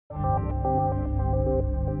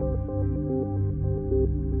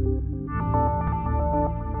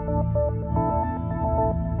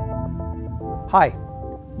Hi.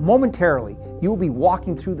 Momentarily, you will be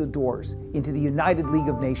walking through the doors into the United League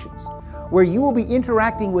of Nations, where you will be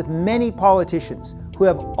interacting with many politicians who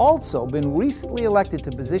have also been recently elected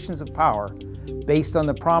to positions of power based on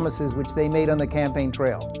the promises which they made on the campaign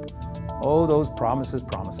trail. Oh, those promises.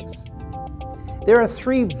 There are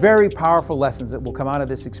three very powerful lessons that will come out of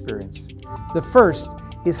this experience. The first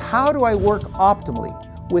is, how do I work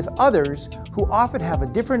optimally with others who often have a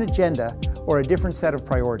different agenda or a different set of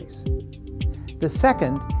priorities? The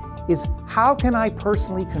second is, how can I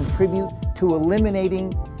personally contribute to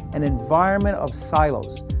eliminating an environment of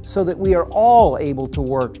silos so that we are all able to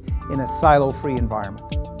work in a silo-free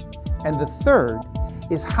environment? And the third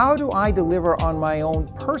is, how do I deliver on my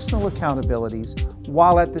own personal accountabilities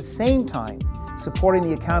while at the same time supporting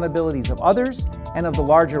the accountabilities of others and of the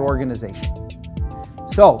larger organization?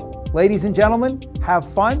 So, ladies and gentlemen,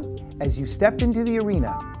 have fun as you step into the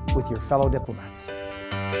arena with your fellow diplomats.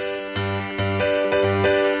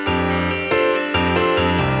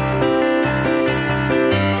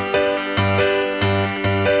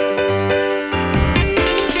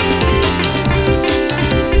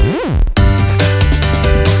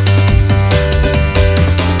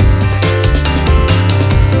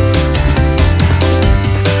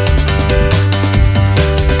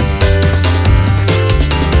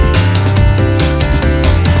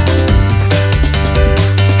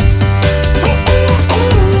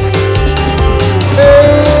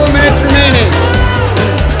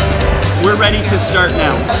 Ready to start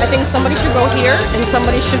now. I think somebody should go here and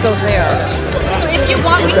somebody should go there. So if you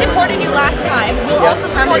want, we supported you last time. We'll also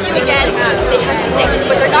support you again. They have 6,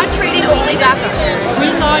 but they're not trading only backup. We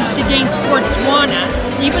lodged against Botswana.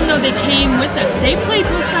 Even though they came with us, they played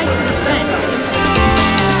both sides of the fence.